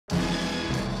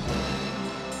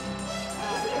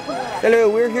Hello,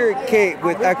 we're here at Cape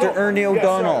with actor Ernest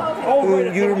O'Donnell,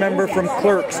 who you remember from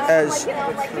Clerks as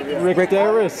Rick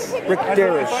Darris. Rick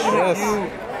Darris. Yes,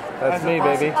 that's me,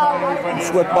 baby.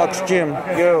 Sweatbox Jim,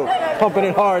 yo. Pumping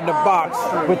it hard in the box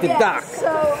with the doc.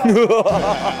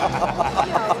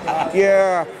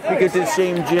 Yeah, we get to the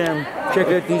same gym. Check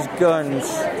out these guns.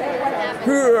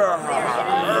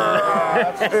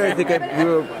 I think I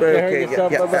blew up. Okay, yeah.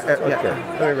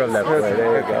 Let me rub that way.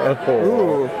 There you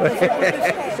go.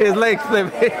 His legs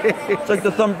slipping. It's like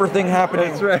the thumper thing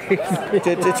happening. That's right.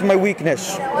 It's my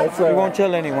weakness. That's right. I won't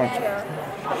tell anyone.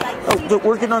 Oh,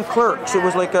 working on Clerks, it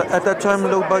was like at that time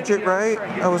low budget, right?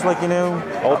 I was like,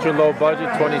 ultra low budget,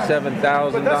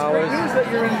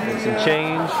 $27,000. Some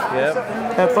change. Yep.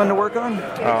 Had fun to work on?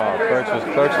 Oh,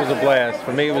 Clerks was a blast.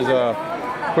 For me, it was a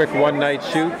quick one-night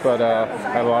shoot, but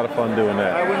had a lot of fun doing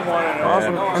that.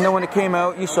 Awesome. And then when it came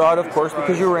out, you saw it, of course,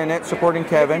 because you were in it, supporting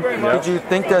Kevin. Yep. Did you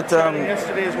think that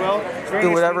it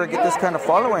would ever get this kind of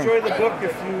following?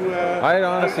 I'd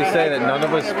honestly say that none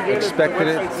of us expected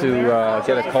it to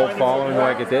get a cult following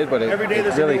like it did, but it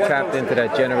really tapped into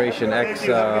that Generation X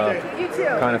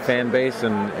kind of fan base,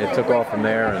 and it took off from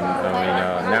there. And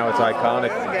I mean, now it's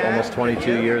iconic, almost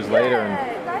 22 years later, and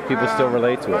people still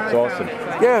relate to it. It's awesome.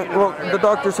 Yeah, well, the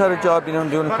doctors had a job,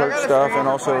 doing clerk stuff, and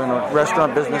also in a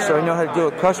restaurant business, so I know how to deal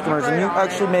with customers. And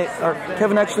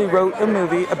Kevin actually wrote a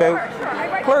movie about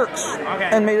Clerks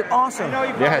and made it awesome.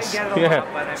 Yes, yeah.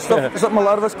 Something a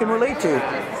lot of us can relate to.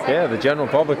 Yeah, the general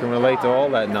public can relate to all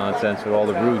that nonsense with all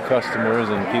the rude customers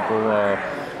and people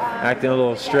acting a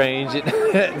little strange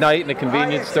at night in a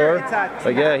convenience store.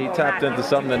 But yeah, he tapped into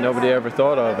something that nobody ever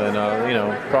thought of, and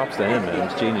props to him, man.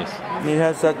 He's genius. He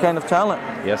has that kind of talent.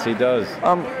 Yes, he does.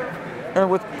 And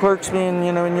with Clerks being,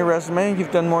 in your resume,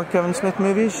 you've done more Kevin Smith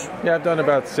movies? Yeah, I've done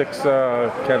about 6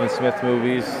 Kevin Smith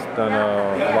movies. Done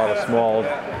a lot of small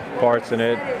parts in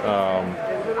it.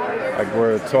 Like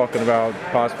we're talking about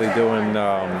possibly doing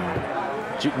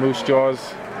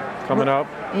Moosejaws coming up.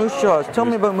 Moosejaws. Tell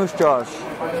me about Moosejaws.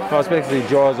 Well, it's basically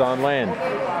Jaws on land.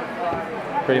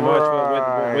 Pretty much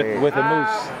with a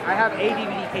moose. I have a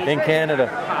DVD case in Canada.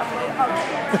 I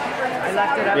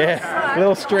left it up. Yeah, a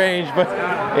little strange, but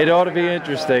it ought to be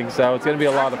interesting, so it's going to be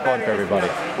a lot of fun for everybody.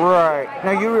 Right.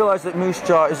 Now you realize that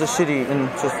Moosejaw is a city in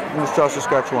Moosejaw,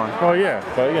 Saskatchewan. Oh yeah,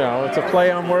 but it's a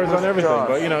play on words on everything.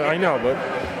 But I know, but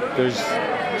there's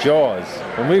Jaws.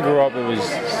 When we grew up, it was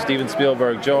Steven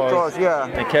Spielberg Jaws. Jaws, yeah.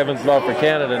 And Kevin's love for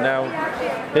Canada. Now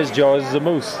his Jaws is a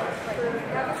moose.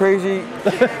 Crazy.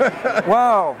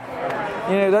 Wow.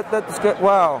 That's good.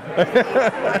 Wow.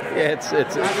 Yeah, it's.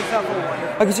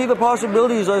 I can see the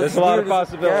possibilities. There's a lot of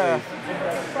possibilities.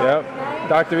 Yeah. Yep.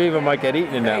 Dr. Eva might get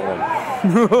eaten in that one.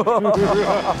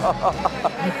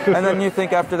 And then you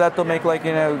think after that they'll make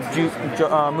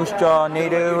Moosejaw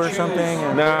NATO or something?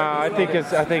 Nah, I think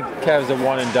Kev's a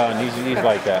one and done. He's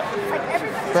like that.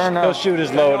 Fair enough. He'll shoot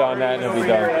his load on that and he'll be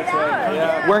done.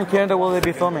 Where in Canada will they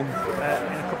be filming? In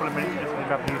a couple of minutes,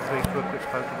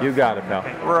 You got it, pal.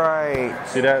 Right.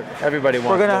 See that? Everybody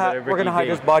wants. We're gonna hide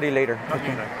his body later.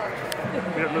 Okay.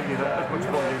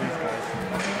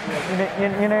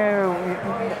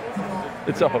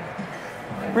 It's up.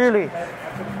 Really?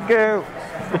 Go.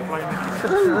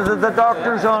 The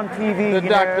doctor's on TV. The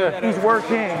doctor. He's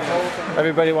working.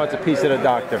 Everybody wants a piece of the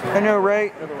doctor. I know,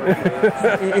 right?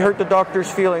 You hurt the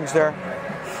doctor's feelings there.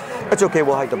 It's okay,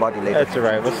 we'll hide the body later. That's all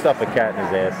right. We'll stuff a cat in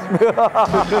his ass.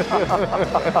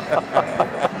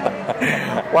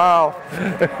 Wow.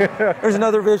 There's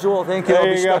another visual, thank you. I'll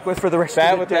be stuck with for the rest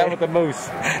of the day. That with the moose.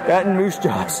 That and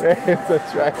Moosejaws.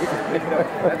 That's right.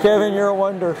 Kevin, you're a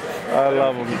wonder. I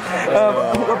love him.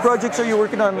 What projects are you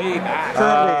working on currently?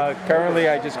 Currently,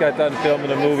 I just got done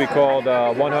filming a movie called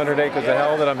 100 Acres of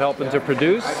Hell that I'm helping to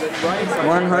produce.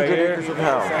 100 Acres of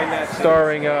Hell.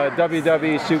 Starring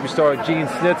WWE superstar Gene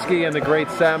Snitsky and the great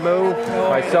Samu,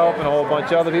 myself and a whole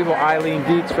bunch of other people, Eileen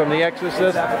Dietz from The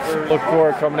Exorcist. Look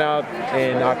forward coming out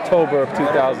in October of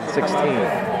 2016.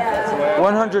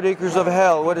 100 Acres of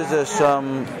Hell, what is this?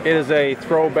 It is a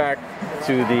throwback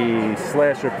to the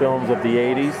slasher films of the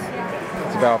 80s.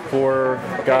 It's about 4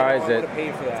 guys that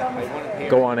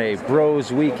go on a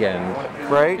bros weekend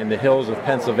in the hills of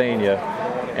Pennsylvania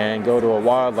and go to a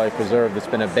wildlife preserve that's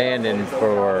been abandoned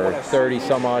for 30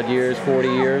 some odd years, 40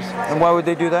 years. And why would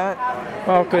they do that?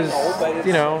 Well, because,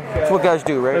 that's what guys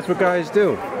do, right? That's what guys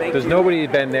do. There's nobody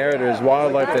been there. There's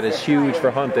wildlife that is huge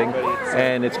for hunting,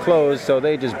 and it's closed, so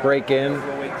they just break in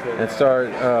and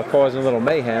start causing a little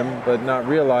mayhem, but not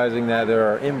realizing that there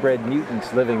are inbred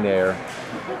mutants living there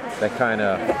that kind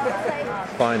of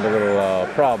find a little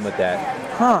problem with that.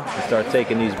 And start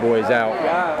taking these boys out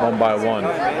one by one.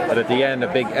 But at the end, a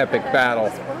big epic battle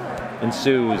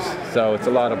ensues. So it's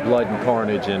a lot of blood and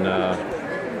carnage, and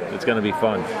it's going to be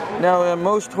fun. Now,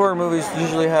 most horror movies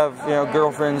usually have, you know,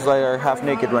 girlfriends that are half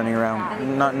naked running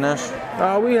around. Not in this.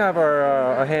 We have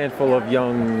a handful of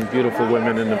young, beautiful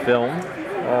women in the film,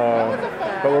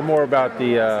 but we're more about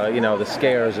the, you know, the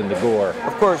scares and the gore.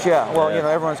 Of course, yeah. Well, you know,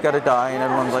 everyone's got to die, and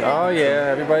everyone's like, oh yeah,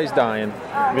 everybody's dying.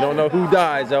 We don't know who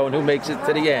dies though, and who makes it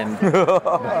to the end.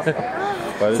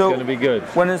 But it's going to be good.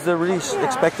 When is the release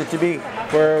expected to be?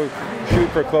 We're shooting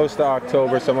for close to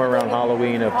October, somewhere around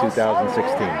Halloween of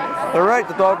 2016. All right,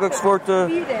 the dog looks forward to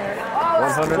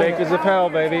 100 Acres of Hell,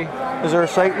 baby. Is there a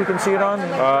site we can see it on?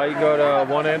 You can go to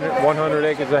 100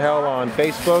 Acres of Hell on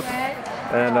Facebook,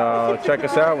 and check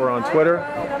us out. We're on Twitter,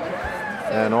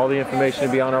 and all the information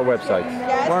will be on our website.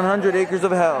 100 Acres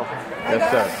of Hell.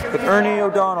 Yes, sir. With Ernie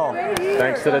O'Donnell.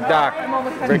 Thanks to the doc,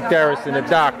 Rick Darris and the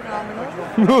doc.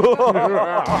 All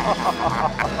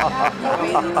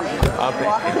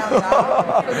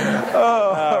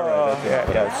right. Yeah,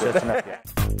 that's enough.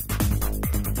 Yeah.